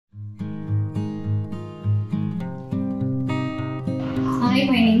Hi,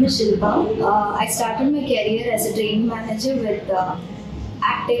 my name is Shilpa. I started my career as a trainee manager with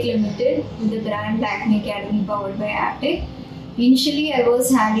Aptech Limited, with the brand Acme Academy powered by Aptech. Initially, I was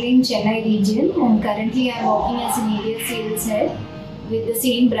handling Chennai region, and currently I'm working as an area sales head with the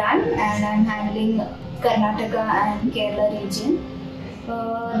same brand, and I'm handling Karnataka and Kerala region.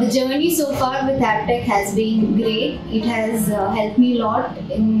 The journey so far with Aptech has been great. It has helped me a lot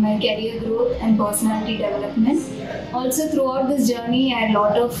in my career growth and personality development. Also, throughout this journey, I had a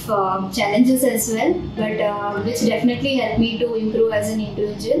lot of challenges as well, but which definitely helped me to improve as an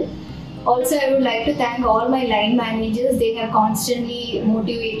individual. Also, I would like to thank all my line managers. They have constantly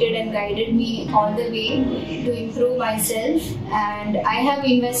motivated and guided me all the way to improve myself. And I have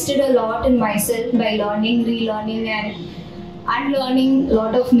invested a lot in myself by learning, relearning, and unlearning a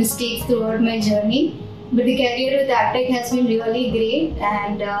lot of mistakes throughout my journey. But the career with Aptech has been really great,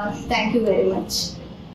 and thank you very much.